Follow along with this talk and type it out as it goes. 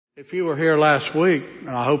If you were here last week, and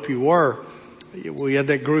I hope you were, we had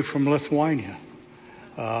that group from Lithuania,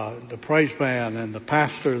 the praise band and the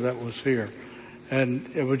pastor that was here. And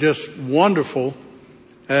it was just wonderful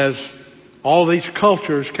as all these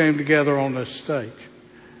cultures came together on this stage.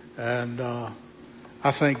 And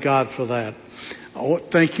I thank God for that.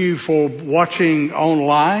 Thank you for watching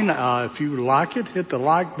online. If you like it, hit the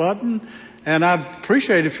like button. And I'd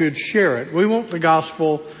appreciate if you'd share it. We want the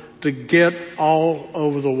gospel to get all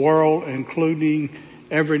over the world, including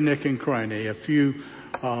every nick and cranny. If you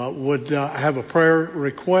would have a prayer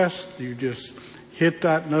request, you just hit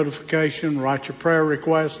that notification, write your prayer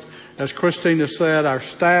request. As Christina said, our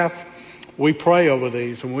staff, we pray over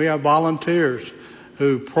these, and we have volunteers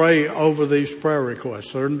who pray over these prayer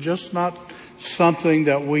requests. They're just not something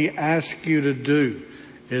that we ask you to do.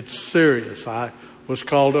 It's serious. I was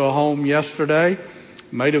called to a home yesterday,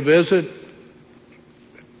 made a visit.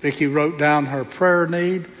 Vicki wrote down her prayer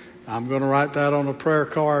need. I'm going to write that on a prayer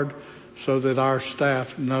card so that our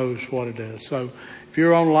staff knows what it is. So if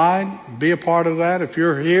you're online, be a part of that. If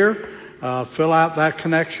you're here, fill out that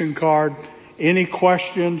connection card. Any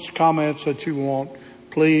questions, comments that you want,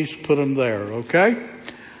 please put them there, okay?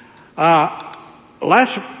 The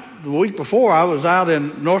week before, I was out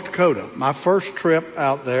in North Dakota. My first trip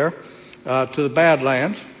out there to the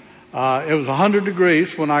Badlands. It was 100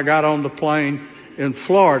 degrees when I got on the plane in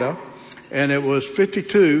Florida, and it was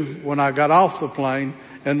 52 when I got off the plane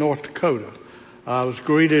in North Dakota. I was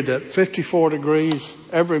greeted at 54 degrees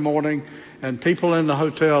every morning, and people in the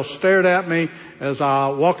hotel stared at me as I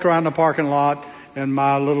walked around the parking lot in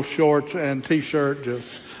my little shorts and t-shirt,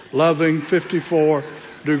 just loving 54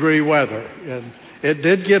 degree weather. And it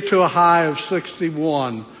did get to a high of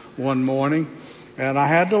 61 one morning, and I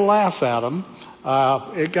had to laugh at them.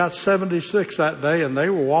 It got 76 that day, and they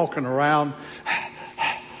were walking around.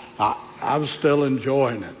 I was still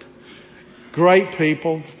enjoying it. Great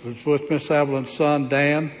people. I was with Miss Evelyn's son,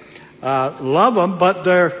 Dan. Love them, but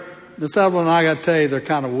Miss Evelyn and I got to tell you, they're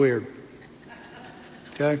kind of weird.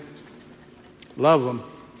 Okay? Love them.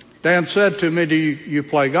 Dan said to me, do you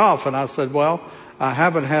play golf? And I said, well, I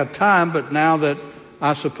haven't had time, but now that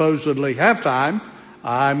I supposedly have time,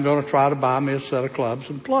 I'm going to try to buy me a set of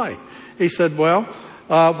clubs and play. He said, well,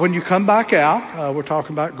 when you come back out, we're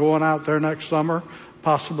talking about going out there next summer,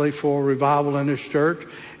 possibly for a revival in his church.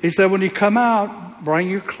 He said, when you come out, bring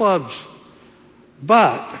your clubs.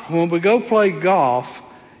 But when we go play golf,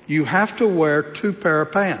 you have to wear 2 pair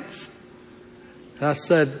of pants. And I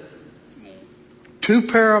said, two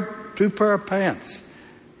pair of pants.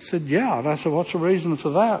 He said, yeah. And I said, what's the reason for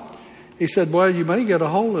that? He said, well, you may get a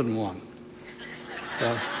hole in one.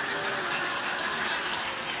 So,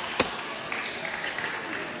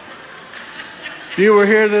 if you were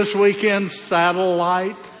here this weekend,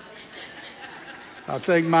 satellite, I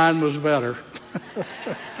think mine was better.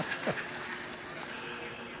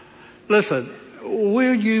 Listen,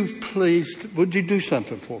 would you do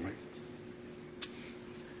something for me?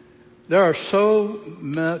 There are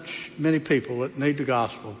many people that need the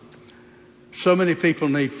gospel. So many people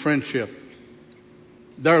need friendship.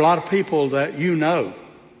 There are a lot of people that you know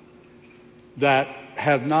that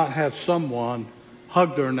have not had someone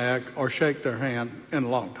hug their neck or shake their hand in a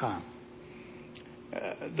long time.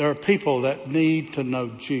 There are people that need to know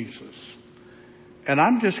Jesus. And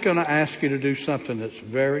I'm just going to ask you to do something that's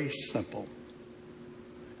very simple.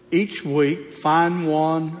 Each week, find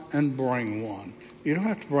one and bring one. You don't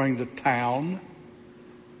have to bring the town,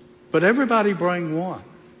 but everybody bring one.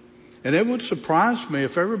 And it would surprise me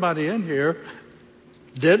if everybody in here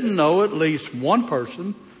didn't know at least one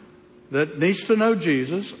person that needs to know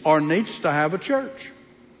Jesus or needs to have a church.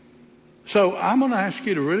 So I'm going to ask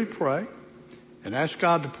you to really pray and ask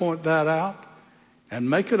God to point that out and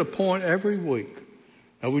make it a point every week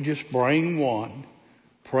that we just bring one,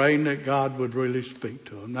 praying that God would really speak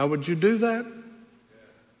to them. Now, would you do that?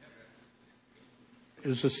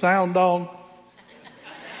 Is the sound on?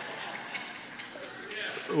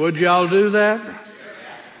 Would y'all do that?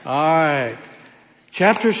 All right.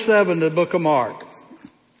 Chapter 7 of the book of Mark.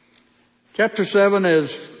 Chapter 7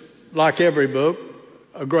 is, like every book,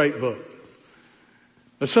 a great book.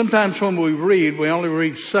 But sometimes when we read, we only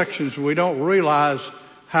read sections. We don't realize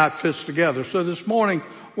how it fits together. So this morning,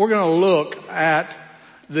 we're going to look at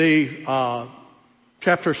the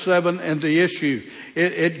chapter 7 and the issue.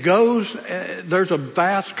 There's a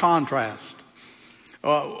vast contrast.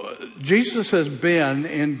 Jesus has been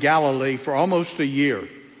in Galilee for almost a year.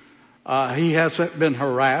 He hasn't been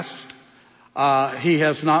harassed. He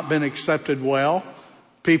has not been accepted well.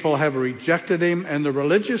 People have rejected him, and the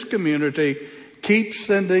religious community keeps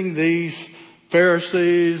sending these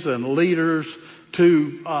Pharisees and leaders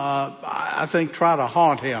to, I think, try to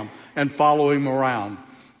haunt him and follow him around.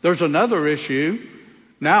 There's another issue.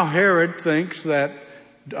 Now Herod thinks that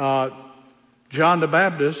John the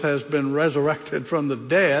Baptist has been resurrected from the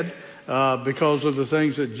dead because of the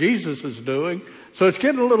things that Jesus is doing. So it's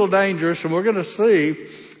getting a little dangerous, and we're going to see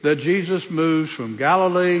that Jesus moves from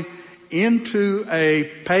Galilee into a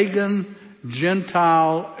pagan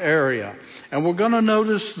Gentile area. And we're going to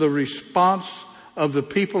notice the response of the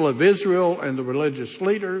people of Israel and the religious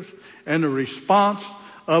leaders, and the response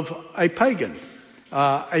of a pagan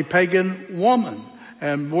woman.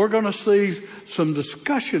 And we're going to see some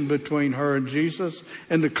discussion between her and Jesus,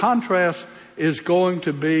 and the contrast is going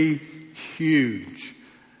to be huge.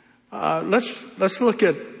 Let's look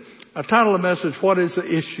at a title of the message, what is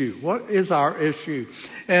the issue? What is our issue?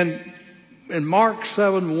 And in Mark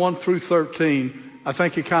 7, 1 through 13, I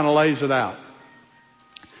think he kind of lays it out.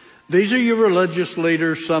 These are your religious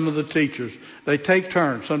leaders, some of the teachers. They take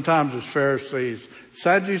turns. Sometimes it's Pharisees,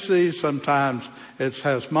 Sadducees, sometimes it's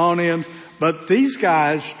Hasmoneans. But these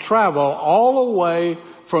guys travel all the way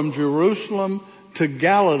from Jerusalem to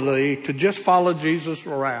Galilee to just follow Jesus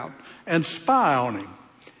around and spy on him.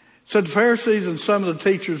 So the Pharisees and some of the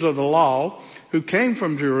teachers of the law who came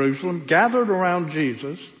from Jerusalem gathered around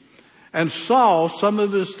Jesus and saw some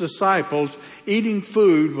of his disciples eating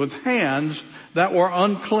food with hands that were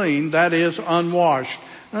unclean, that is, unwashed.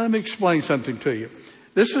 Now, let me explain something to you.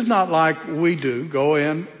 This is not like we do. Go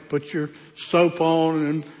in, put your soap on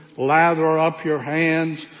and lather up your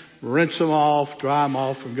hands, rinse them off, dry them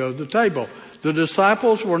off, and go to the table. The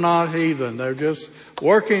disciples were not heathen. They're just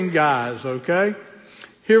working guys, okay?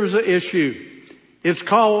 Here's the issue. It's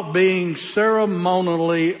called being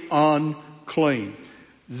ceremonially unclean.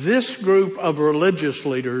 This group of religious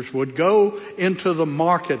leaders would go into the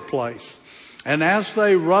marketplace, and as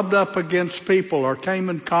they rubbed up against people or came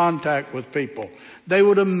in contact with people, they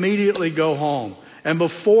would immediately go home. And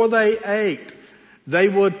before they ate, they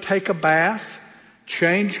would take a bath,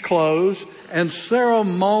 change clothes, and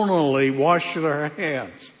ceremonially wash their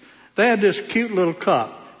hands. They had this cute little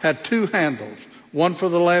cup, had two handles, one for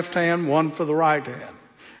the left hand, one for the right hand.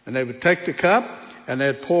 And they would take the cup and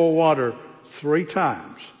they'd pour water 3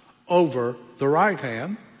 times over the right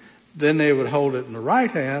hand. Then they would hold it in the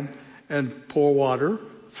right hand and pour water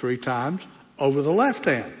 3 times over the left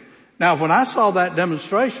hand. Now, when I saw that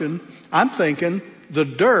demonstration, I'm thinking the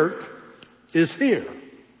dirt is here.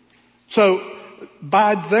 So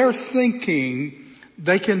by their thinking,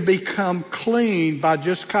 they can become clean by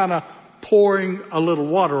just kind of pouring a little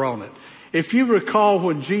water on it. If you recall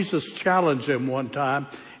when Jesus challenged them one time,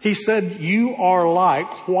 he said, you are like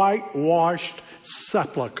whitewashed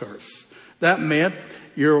sepulchres. That meant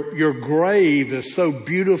your grave is so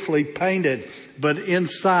beautifully painted, but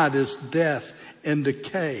inside is death and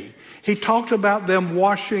decay. He talked about them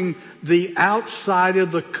washing the outside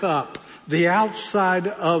of the cup, the outside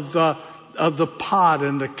of the pot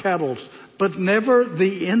and the kettles, but never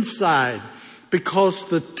the inside, because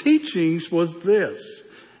the teachings was this.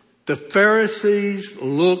 The Pharisees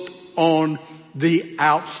looked on the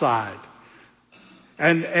outside.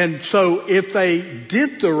 And so if they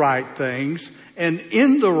did the right things and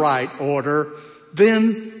in the right order,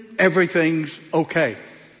 then everything's okay.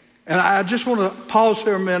 And I just want to pause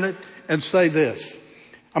here a minute and say this.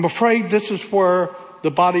 I'm afraid this is where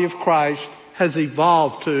the body of Christ has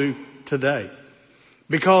evolved to today.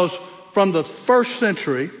 Because from the first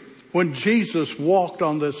century, when Jesus walked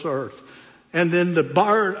on this earth, and then the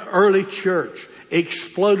early church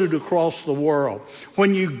exploded across the world.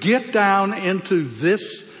 When you get down into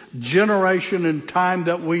this generation and time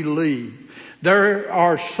that we lead, there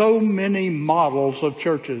are so many models of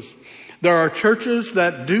churches. There are churches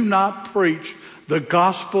that do not preach the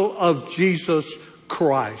gospel of Jesus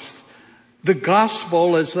Christ. The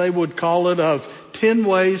gospel, as they would call it, of 10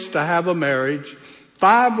 ways to have a marriage,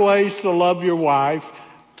 5 ways to love your wife,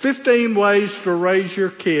 15 ways to raise your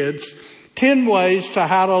kids, 10 ways to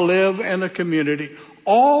how to live in a community.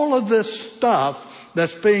 All of this stuff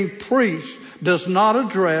that's being preached does not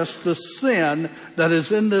address the sin that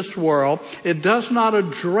is in this world. It does not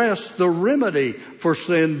address the remedy for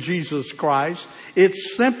sin, Jesus Christ.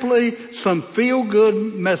 It's simply some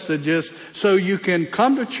feel-good messages so you can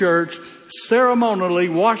come to church, ceremonially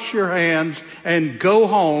wash your hands, and go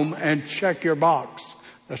home and check your box.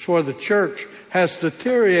 That's where the church has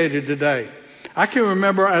deteriorated today. I can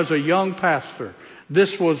remember as a young pastor,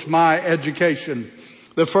 this was my education.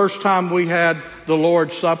 The first time we had the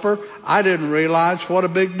Lord's Supper, I didn't realize what a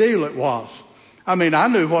big deal it was. I mean, I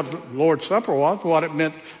knew what the Lord's Supper was, what it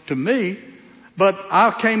meant to me, But I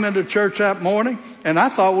came into church that morning and I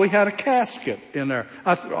thought we had a casket in there.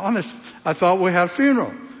 I thought we had a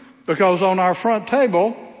funeral, because on our front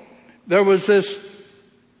table there was this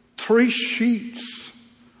 3 sheets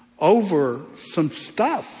over some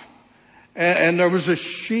stuff, and there was a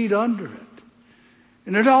sheet under it.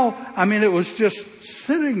 And it was just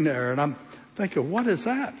sitting there, and I'm thinking, what is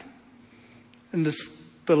that? And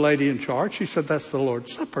the lady in charge, she said, that's the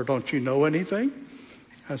Lord's Supper. Don't you know anything?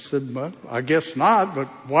 I said, well, I guess not, but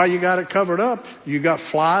why you got it covered up? You got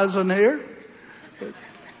flies in here?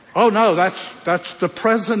 Oh no, that's the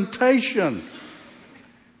presentation.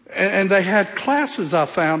 And they had classes, I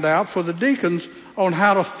found out, for the deacons on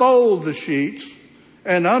how to fold the sheets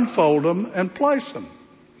and unfold them and place them.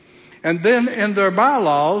 And then in their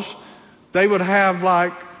bylaws, they would have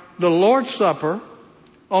like the Lord's Supper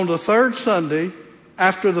on the 3rd Sunday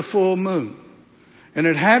after the full moon. And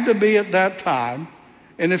it had to be at that time.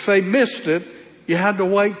 And if they missed it, you had to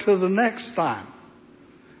wait till the next time.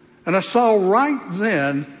 And I saw right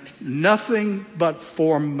then nothing but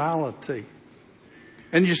formality.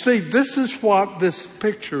 And you see, this is what this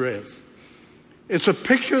picture is. It's a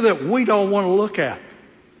picture that we don't want to look at.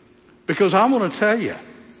 Because I want to tell you,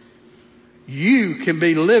 you can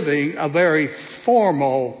be living a very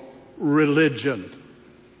formal religion.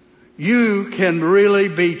 You can really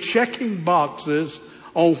be checking boxes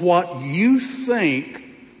on what you think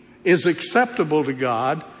is acceptable to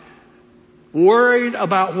God, worried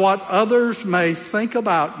about what others may think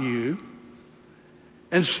about you,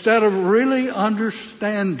 instead of really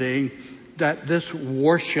understanding that this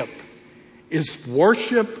worship is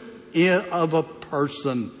worship of a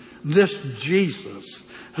person. This Jesus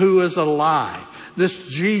who is alive. This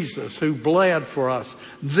Jesus who bled for us.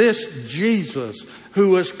 This Jesus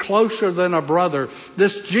who is closer than a brother.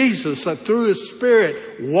 This Jesus that through His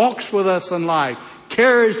Spirit walks with us in life,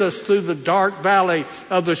 carries us through the dark valley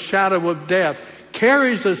of the shadow of death,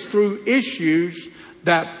 carries us through issues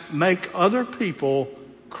that make other people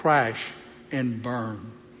crash and burn.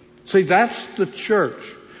 See, that's the church.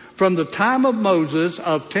 From the time of Moses,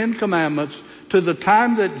 of 10 Commandments, to the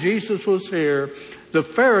time that Jesus was here, the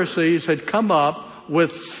Pharisees had come up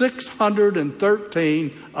with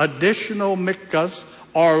 613 additional mikvahs,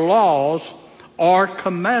 or laws, or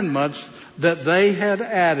commandments that they had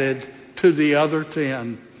added to the other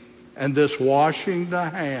 10. And this washing the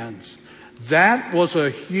hands, that was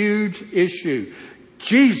a huge issue.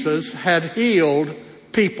 Jesus had healed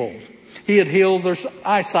people. He had healed their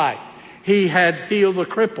eyesight. He had healed the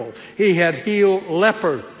crippled. He had healed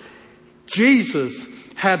lepers. Jesus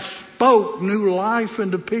had spoke new life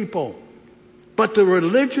into people. But the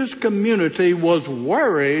religious community was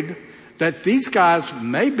worried that these guys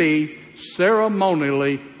may be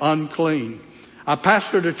ceremonially unclean. I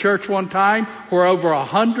pastored a church one time where over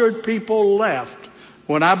 100 people left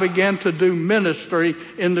when I began to do ministry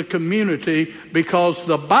in the community, because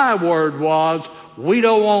the byword was, we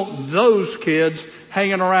don't want those kids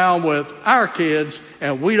hanging around with our kids,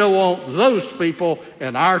 and we don't want those people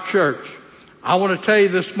in our church. I want to tell you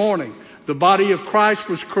this morning, the body of Christ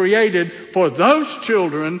was created for those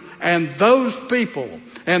children and those people.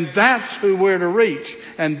 And that's who we're to reach.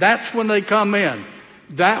 And that's when they come in.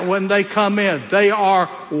 When they come in, they are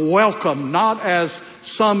welcome, not as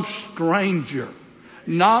some stranger,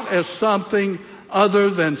 not as something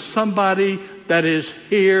other than somebody that is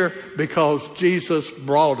here because Jesus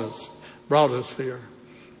brought us here.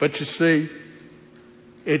 But you see,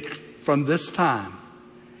 from this time,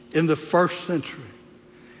 in the 1st century,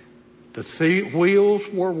 the wheels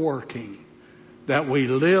were working that we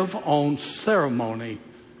live on ceremony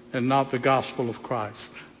and not the gospel of Christ.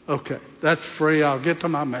 Okay, that's free. I'll get to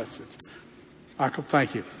my message.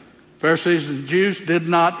 Thank you. Pharisees and Jews did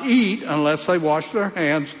not eat unless they washed their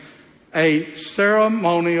hands, a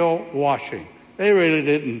ceremonial washing. They really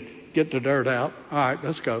didn't get the dirt out. All right,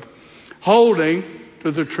 let's go. Holding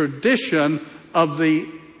to the tradition of the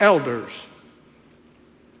elders.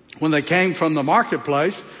 When they came from the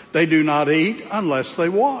marketplace, they do not eat unless they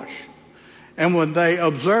wash. And when they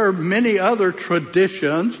observe many other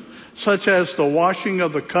traditions, such as the washing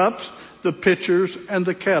of the cups, the pitchers, and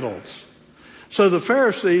the kettles. So the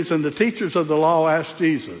Pharisees and the teachers of the law asked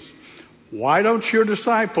Jesus, why don't your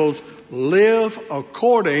disciples live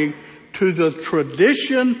according to the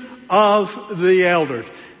tradition of the elders?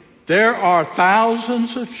 There are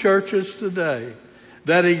thousands of churches today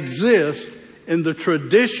that exist in the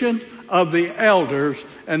tradition of the elders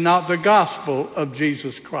and not the gospel of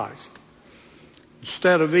Jesus Christ.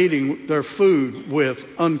 Instead of eating their food with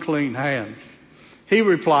unclean hands. He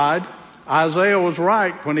replied, Isaiah was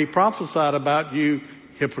right when he prophesied about you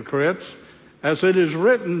hypocrites. As it is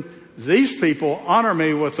written, These people honor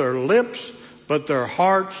me with their lips, but their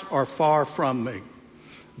hearts are far from me.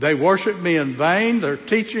 They worship me in vain. Their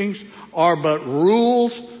teachings are but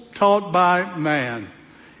rules taught by man.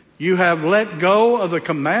 You have let go of the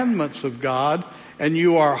commandments of God, and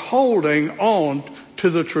you are holding on to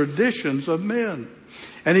the traditions of men.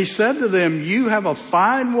 And he said to them, you have a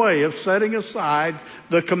fine way of setting aside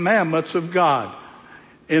the commandments of God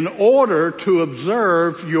in order to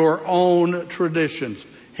observe your own traditions.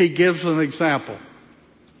 He gives an example.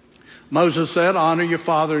 Moses said, honor your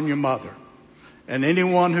father and your mother. And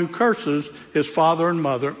anyone who curses his father and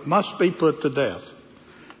mother must be put to death.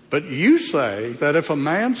 But you say that if a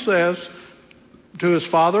man says to his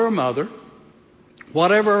father or mother,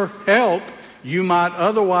 whatever help you might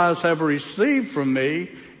otherwise have received from me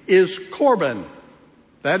is Corban.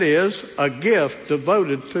 That is, a gift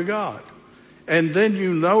devoted to God. And then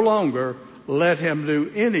you no longer let him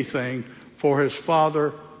do anything for his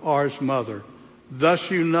father or his mother.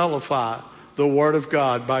 Thus you nullify the word of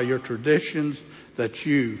God by your traditions that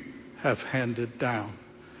you have handed down.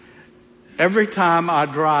 Every time I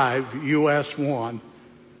drive US 1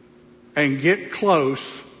 and get close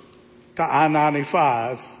to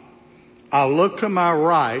I-95, I look to my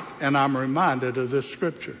right and I'm reminded of this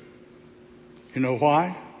scripture. You know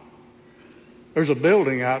why? There's a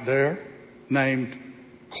building out there named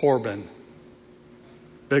Corban.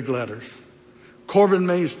 Big letters. Corban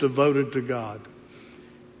means devoted to God.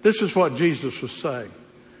 This is what Jesus was saying.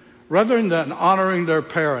 Rather than honoring their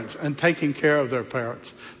parents and taking care of their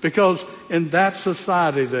parents, because in that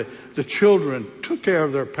society the children took care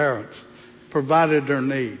of their parents, provided their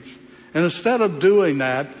needs. And instead of doing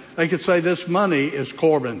that, they could say, this money is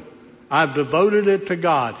Corban. I've devoted it to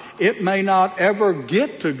God. It may not ever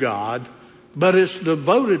get to God, but it's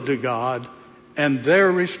devoted to God, and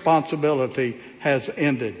their responsibility has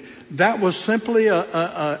ended. That was simply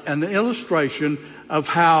an illustration of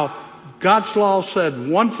how God's law said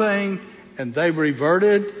one thing and they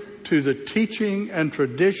reverted to the teaching and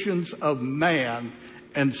traditions of man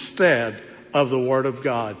instead of the Word of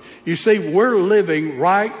God. You see, we're living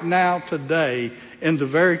right now today in the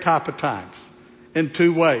very type of times in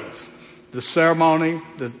two ways. The ceremony,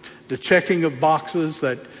 the checking of boxes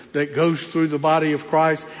that goes through the body of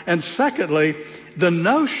Christ. And secondly, the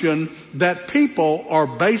notion that people are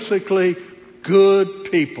basically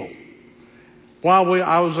good people. While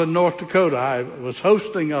I was in North Dakota, I was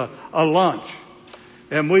hosting a lunch,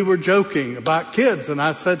 and we were joking about kids, and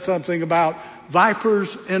I said something about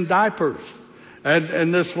vipers in diapers.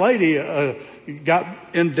 And this lady got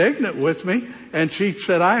indignant with me, and she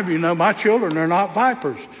said, my children are not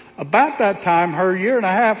vipers. About that time, her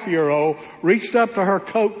 1.5-year-old reached up to her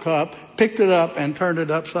Coke cup, picked it up, and turned it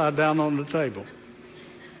upside down on the table.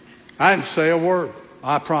 I didn't say a word,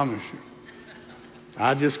 I promise you.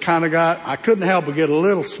 I just I couldn't help but get a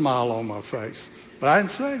little smile on my face, but I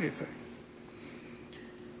didn't say anything.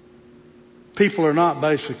 People are not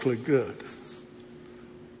basically good.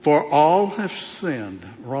 For all have sinned,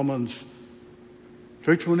 Romans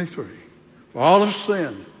 3:23. For all have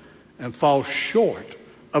sinned and fall short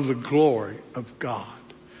of the glory of God.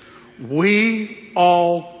 We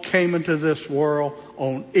all came into this world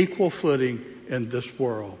on equal footing in this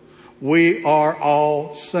world. We are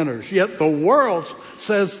all sinners. Yet the world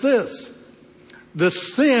says this: the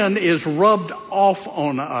sin is rubbed off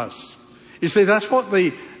on us. You see, that's what the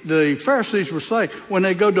Pharisees were saying. When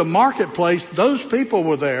they go to marketplace, those people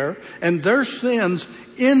were there and their sins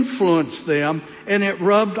influenced them and it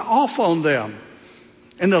rubbed off on them.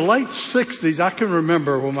 In the late 60s, I can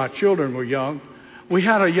remember when my children were young, we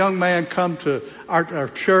had a young man come to our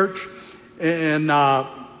church, and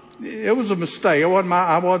it was a mistake.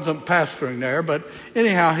 I wasn't pastoring there, but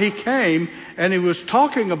anyhow, he came and he was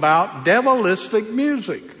talking about devilistic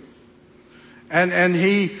music. And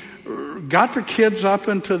he got the kids up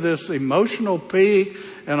into this emotional peak,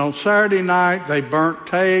 and on Saturday night they burnt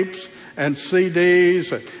tapes and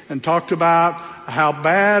CDs and talked about how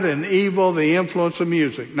bad and evil the influence of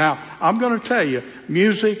music. Now, I'm going to tell you,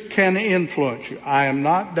 music can influence you. I am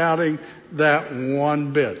not doubting that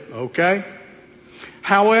one bit, okay?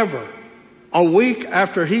 However, a week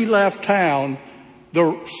after he left town,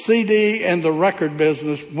 the CD and the record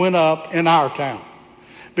business went up in our town.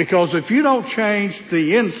 Because if you don't change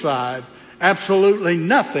the inside, absolutely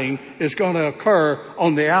nothing is going to occur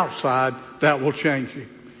on the outside that will change you.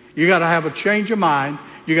 You got to have a change of mind.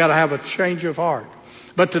 You got to have a change of heart.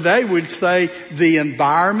 But today we'd say the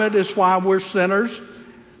environment is why we're sinners.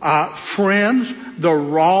 Friends, the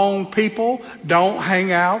wrong people, don't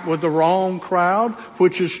hang out with the wrong crowd,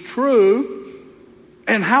 which is true.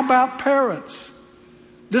 And how about parents?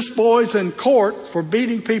 This boy's in court for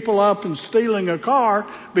beating people up and stealing a car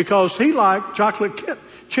because he liked chocolate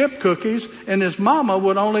chip cookies and his mama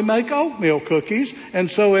would only make oatmeal cookies. And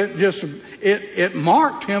so it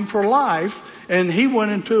marked him for life, and he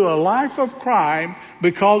went into a life of crime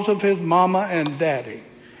because of his mama and daddy.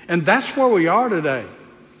 And that's where we are today.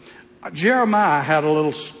 Jeremiah had a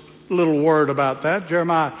little word about that.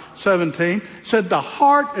 Jeremiah 17 said, the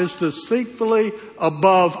heart is deceitfully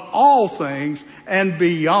above all things and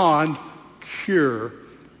beyond cure.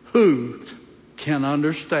 Who can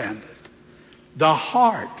understand it? The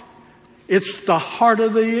heart. It's the heart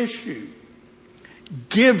of the issue.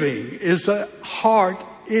 Giving is a heart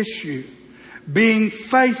issue. Being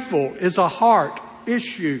faithful is a heart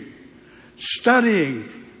issue. Studying,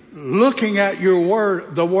 looking at your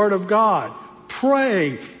word, the word of God,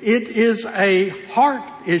 praying, it is a heart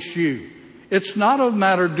issue. It's not a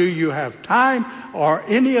matter, do you have time, or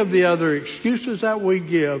any of the other excuses that we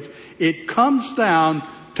give. It comes down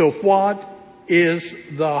to what is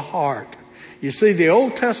the heart. You see, the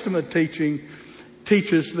Old Testament teaching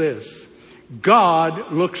teaches this.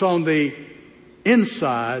 God looks on the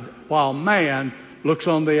inside while man looks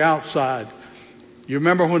on the outside. You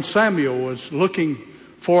remember when Samuel was looking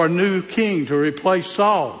for a new king to replace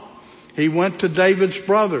Saul. He went to David's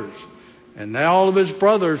brothers, and all of his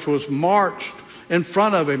brothers was marched in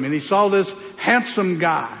front of him, and he saw this handsome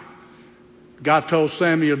guy. God told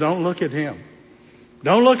Samuel, don't look at him.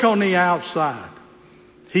 Don't look on the outside.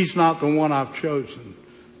 He's not the one I've chosen,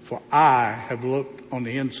 for I have looked on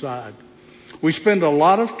the inside. We spend a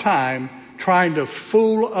lot of time trying to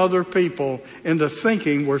fool other people into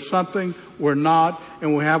thinking we're something we're not,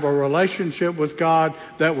 and we have a relationship with God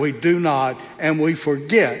that we do not, and we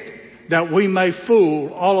forget that we may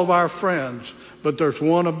fool all of our friends, but there's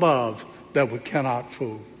one above that we cannot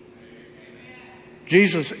fool.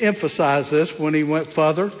 Jesus emphasized this when he went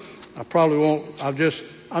further. I probably won't,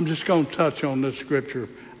 I'm just going to touch on this scripture.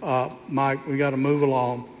 Mike, we got to move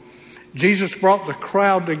along. Jesus brought the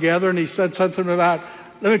crowd together and he said something about,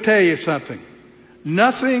 let me tell you something.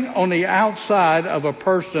 Nothing on the outside of a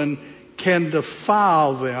person can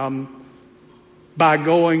defile them by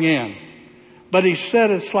going in. But he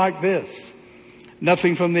said it's like this.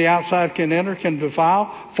 Nothing from the outside can defile,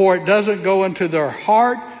 for it doesn't go into their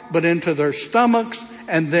heart, but into their stomachs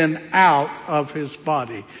and then out of his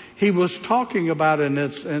body. He was talking about in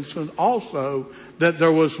this instance also that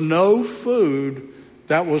there was no food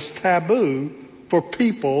that was taboo for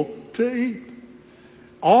people to eat.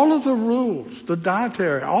 All of the rules, the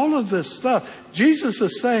dietary, all of this stuff, Jesus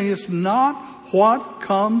is saying it's not what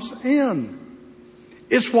comes in.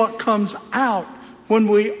 It's what comes out. When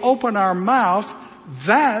we open our mouth,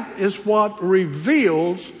 that is what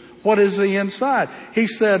reveals what is the inside. He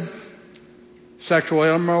said, sexual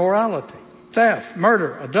immorality, theft,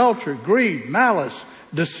 murder, adultery, greed, malice,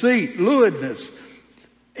 deceit, lewdness,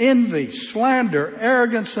 envy, slander,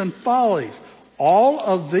 arrogance, and follies. All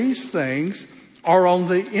of these things are on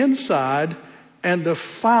the inside and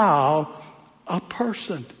defile a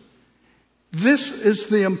person. This is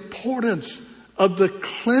the importance of the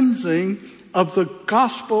cleansing of the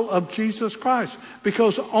gospel of Jesus Christ,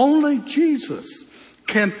 because only Jesus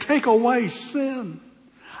can take away sin.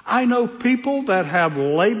 I know people that have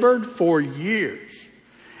labored for years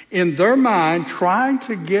in their mind trying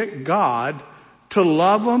to get God to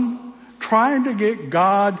love them, trying to get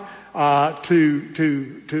God to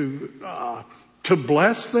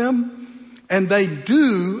bless them, and they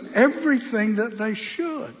do everything that they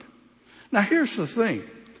should. Now here's the thing.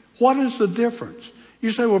 What is the difference?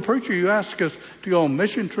 You say, well, preacher, you ask us to go on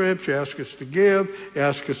mission trips, you ask us to give, you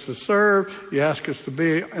ask us to serve, you ask us to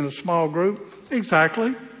be in a small group.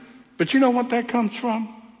 Exactly. But you know what that comes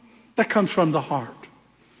from? That comes from the heart.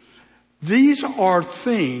 These are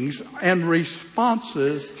things and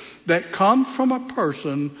responses that come from a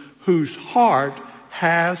person whose heart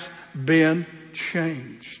has been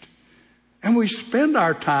changed. And we spend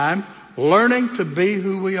our time learning to be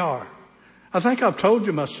who we are. I think I've told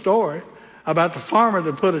you my story about the farmer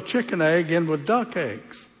that put a chicken egg in with duck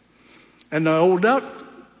eggs. And the old duck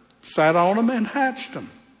sat on them and hatched them.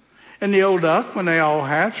 And the old duck, when they all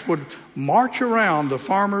hatched, would march around the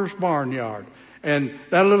farmer's barnyard. And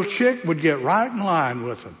that little chick would get right in line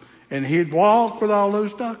with him. And he'd walk with all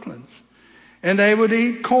those ducklings. And they would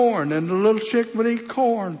eat corn, and the little chick would eat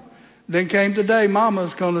corn. Then came the day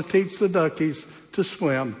Mama's going to teach the duckies to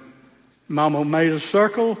swim. Mama made a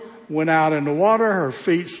circle, went out in the water, her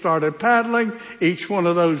feet started paddling. Each one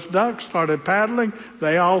of those ducks started paddling.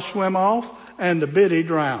 They all swim off, and the biddy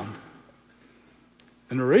drowned.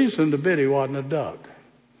 And the reason the biddy wasn't a duck,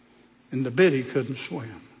 and the biddy couldn't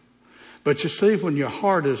swim. But you see, when your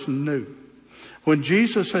heart is new, when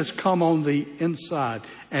Jesus has come on the inside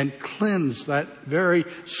and cleansed that very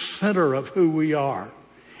center of who we are,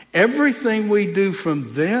 everything we do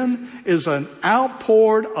from then is an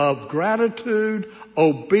outpour of gratitude,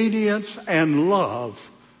 obedience, and love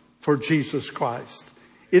for Jesus Christ.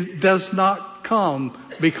 It does not come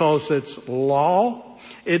because it's law.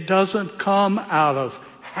 It doesn't come out of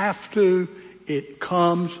have to. It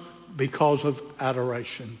comes because of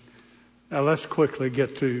adoration. Now let's quickly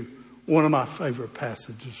get to one of my favorite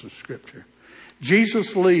passages of Scripture.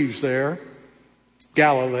 Jesus leaves there,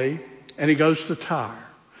 Galilee, and he goes to Tyre,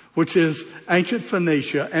 which is ancient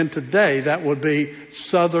Phoenicia, and today that would be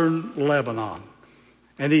southern Lebanon.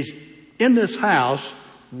 And he's in this house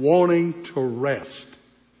wanting to rest.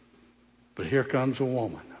 But here comes a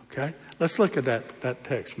woman, okay? Let's look at that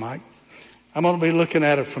text, Mike. I'm going to be looking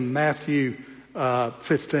at it from Matthew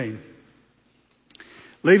 15.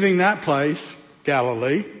 Leaving that place,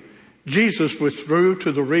 Galilee, Jesus withdrew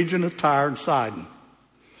to the region of Tyre and Sidon.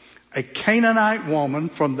 A Canaanite woman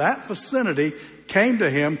from that vicinity came to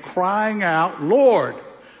him crying out, "Lord,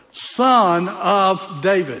 Son of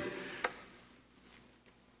David."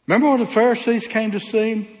 Remember when the Pharisees came to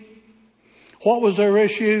see him? What was their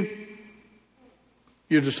issue?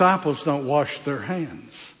 Your disciples don't wash their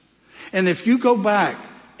hands. And if you go back,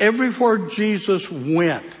 everywhere Jesus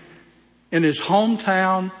went, in his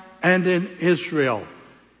hometown and in Israel,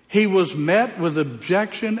 he was met with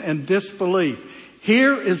objection and disbelief.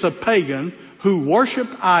 Here is a pagan who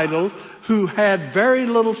worshiped idols, who had very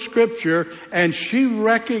little scripture, and she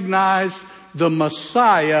recognized the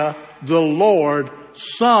Messiah, the Lord,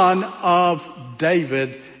 Son of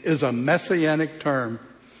David, is a messianic term.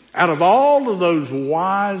 Out of all of those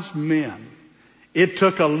wise men, it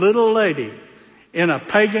took a little lady in a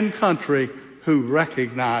pagan country who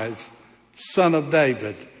recognized Son of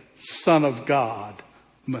David, Son of God,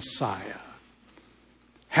 Messiah.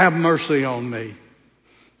 Have mercy on me.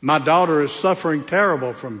 My daughter is suffering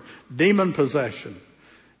terrible from demon possession.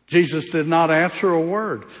 Jesus did not answer a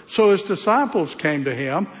word. So his disciples came to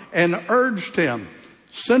him and urged him,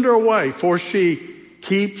 "Send her away, for she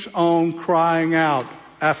keeps on crying out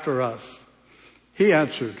after us." He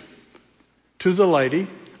answered to the lady,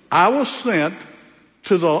 "I was sent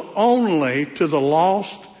to the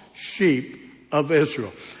lost sheep of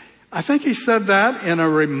Israel." I think he said that in a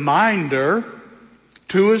reminder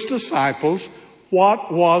to his disciples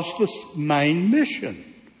what was the main mission.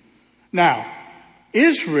 Now,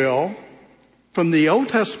 Israel, from the Old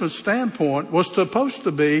Testament standpoint, was supposed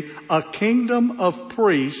to be a kingdom of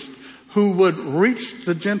priests who would reach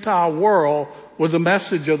the Gentile world with the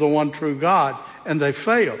message of the one true God, and they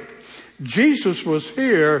failed. Jesus was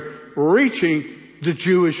here reaching the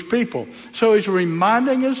Jewish people. So he's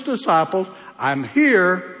reminding his disciples, I'm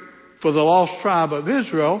here for the lost tribe of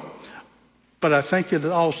Israel, but I think it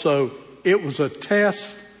was a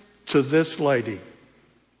test to this lady.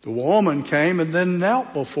 The woman came and then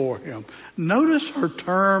knelt before him. Notice her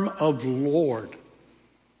term of Lord.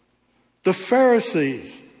 The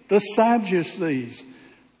Pharisees, the Sadducees,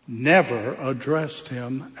 never addressed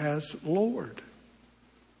him as Lord.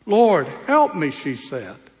 "Lord, help me," she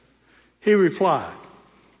said. He replied,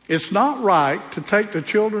 "It's not right to take the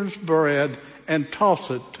children's bread and toss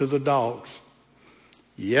it to the dogs."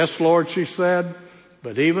 "Yes, Lord," she said,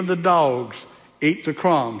 "but even the dogs eat the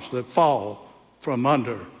crumbs that fall from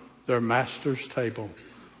under their master's table."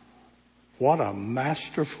 What a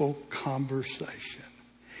masterful conversation.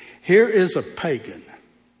 Here is a pagan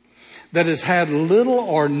that has had little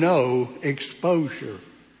or no exposure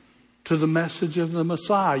to the message of the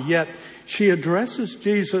Messiah, yet she addresses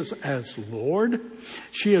Jesus as Lord.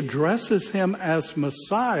 She addresses him as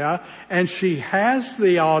Messiah, and she has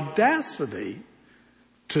the audacity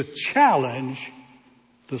to challenge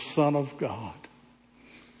the Son of God.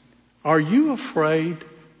 Are you afraid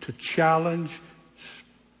to challenge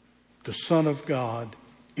the Son of God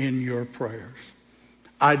in your prayers?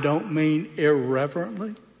 I don't mean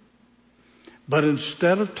irreverently, but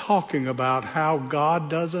instead of talking about how God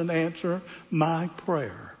doesn't answer my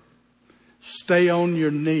prayer, stay on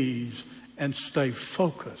your knees and stay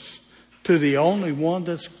focused to the only one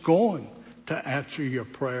that's going to answer your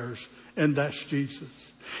prayers, and that's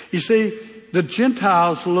Jesus. You see, the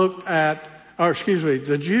Jews looked at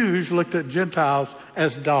Gentiles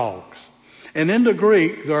as dogs. And in the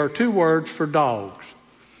Greek, there are two words for dogs.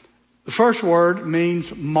 The first word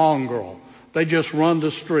means mongrel. They just run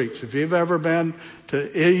the streets. If you've ever been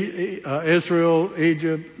to Israel,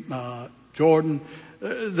 Egypt, Jordan,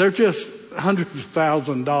 they're just hundreds of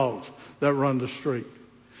thousand dogs that run the street.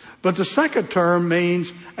 But the second term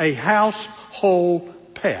means a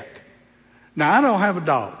household pet. Now, I don't have a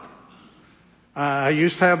dog. I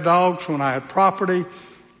used to have dogs when I had property,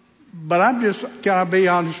 but can I be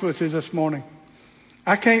honest with you this morning?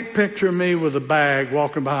 I can't picture me with a bag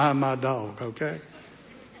walking behind my dog, okay?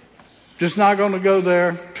 Just not going to go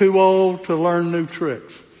there, too old to learn new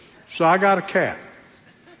tricks. So I got a cat.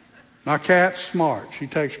 My cat's smart. She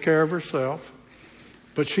takes care of herself,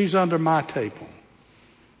 but she's under my table.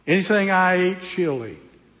 Anything I eat, she'll eat.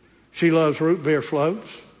 She loves root beer floats.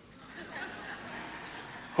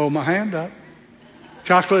 Hold my hand up.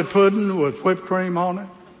 Chocolate pudding with whipped cream on it.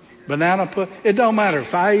 Banana pudding. It don't matter.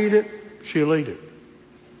 If I eat it, she'll eat it.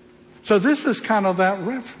 So this is kind of that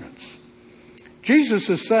reference. Jesus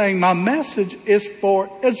is saying, my message is for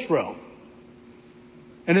Israel.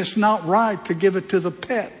 And it's not right to give it to the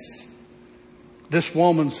pets. This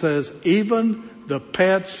woman says, even the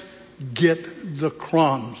pets get the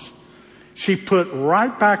crumbs. She put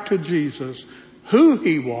right back to Jesus who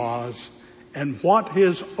he was and what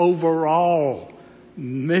his overall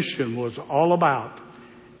mission was all about.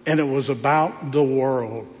 And it was about the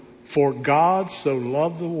world. For God so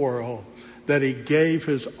loved the world that he gave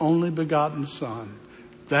his only begotten Son.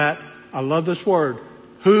 That, I love this word,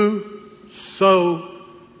 whosoever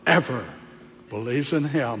believes in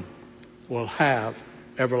him will have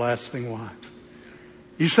everlasting life.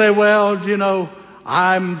 You say, well, you know,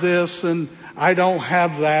 I'm this and I don't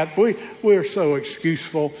have that. We're so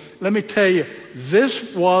excuseful. Let me tell you, this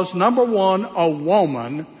was, number one, a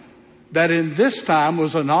woman that in this time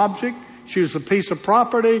was an object. She was a piece of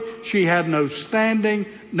property. She had no standing.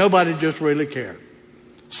 Nobody just really cared.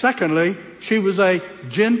 Secondly, she was a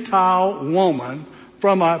Gentile woman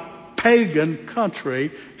from a pagan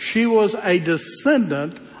country. She was a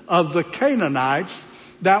descendant of the Canaanites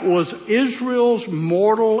that was Israel's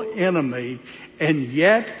mortal enemy. And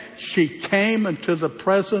yet she came into the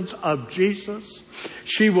presence of Jesus.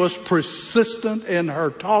 She was persistent in her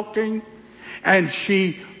talking, and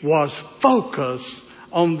she was focused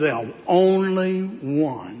on the only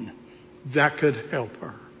one that could help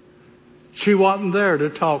her. She wasn't there to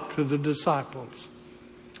talk to the disciples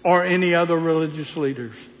or any other religious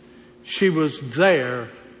leaders. She was there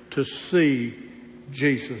to see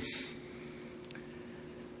Jesus.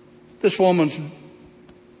 This woman's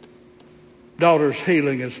daughter's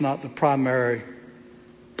healing is not the primary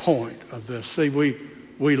point of this. See, we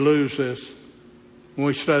lose this when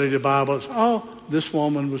we study the Bible. It's, oh, this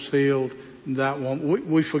woman was healed and that woman.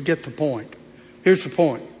 We forget the point. Here's the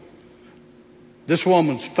point. This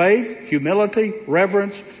woman's faith, humility,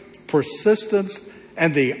 reverence, persistence,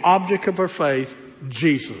 and the object of her faith,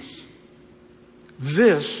 Jesus.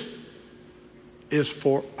 This is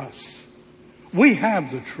for us. We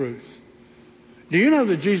have the truth. Do you know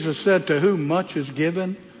that Jesus said, to whom much is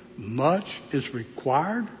given, much is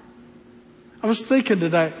required? I was thinking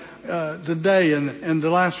today and the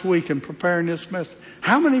last week in preparing this message,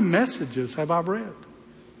 how many messages have I read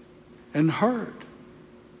and heard?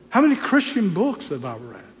 How many Christian books have I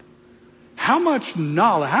read? How much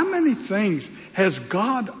knowledge, how many things has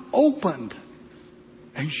God opened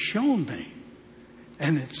and shown me?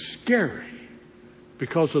 And it's scary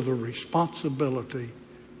because of the responsibility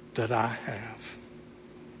that I have.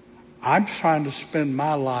 I'm trying to spend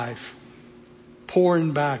my life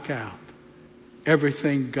pouring back out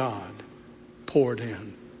everything God poured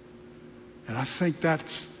in. And I think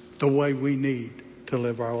that's the way we need to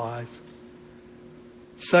live our life.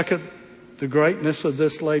 Second, the greatness of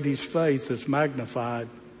this lady's faith is magnified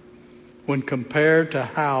when compared to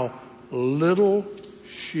how little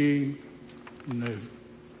she knew.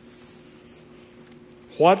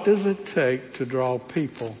 What does it take to draw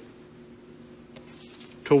people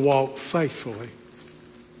to walk faithfully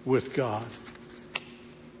with God?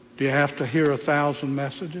 Do you have to hear 1,000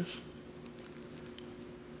 messages?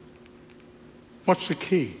 What's the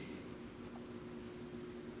key?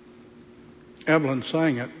 Evelyn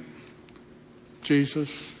sang it.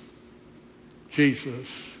 Jesus, Jesus,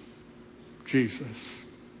 Jesus.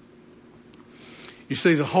 You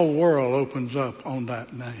see, the whole world opens up on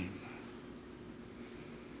that name.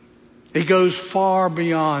 It goes far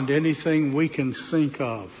beyond anything we can think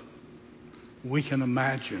of, we can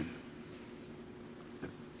imagine,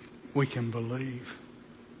 we can believe.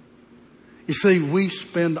 You see, we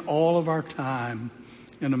spend all of our time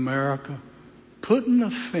in America putting a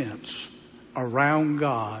fence around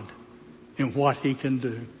God and what he can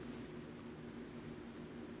do.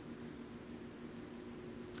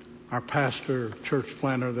 Our pastor, church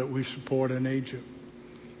planter that we support in Egypt,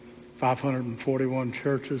 541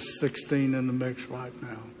 churches, 16 in the mix right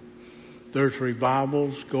now. There's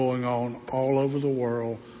revivals going on all over the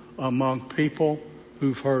world among people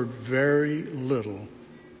who've heard very little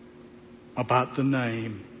about the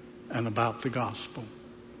name and about the gospel.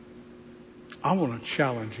 I want to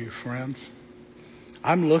challenge you, friends.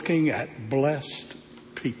 I'm looking at blessed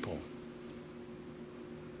people.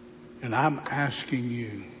 And I'm asking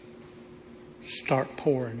you, start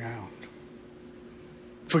pouring out.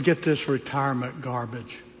 Forget this retirement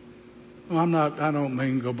garbage. Well, I don't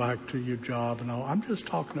mean go back to your job and all. I'm just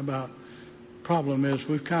talking about, problem is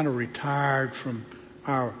we've kind of retired from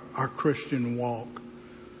our Christian walk.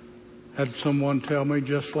 Had someone tell me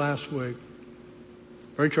just last week,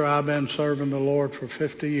 "Preacher, I've been serving the Lord for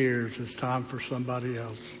 50 years. It's time for somebody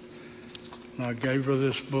else." And I gave her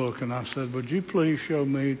this book and I said, "Would you please show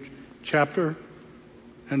me chapter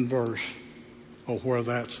and verse of where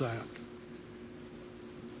that's at?"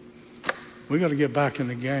 We got to get back in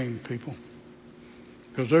the game, people.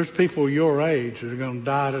 Because there's people your age that are going to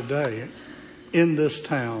die today in this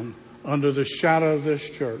town under the shadow of this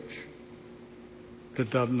church that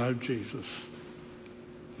doesn't know Jesus.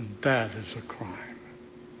 And that is a crime.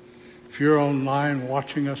 If you're online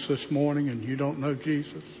watching us this morning and you don't know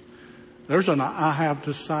Jesus, there's an I have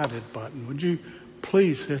decided button. Would you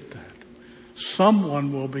please hit that?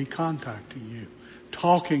 Someone will be contacting you,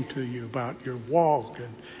 talking to you about your walk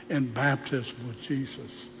and baptism with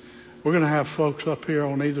Jesus. We're going to have folks up here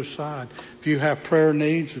on either side. If you have prayer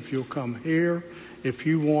needs, if you'll come here. If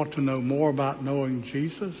you want to know more about knowing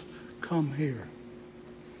Jesus, come here.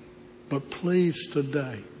 But please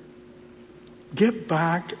today, get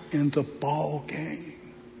back in the ball game.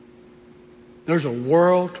 There's a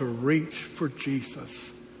world to reach for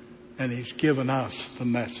Jesus, and He's given us the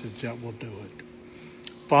message that will do it.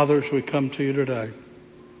 Father, as we come to you today,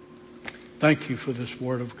 thank you for this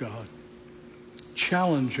word of God.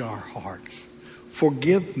 Challenge our hearts.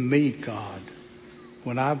 Forgive me, God,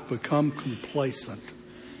 when I've become complacent,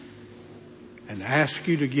 and ask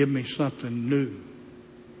you to give me something new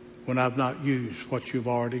when I've not used what you've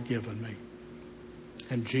already given me.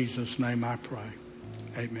 In Jesus' name I pray.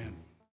 Amen.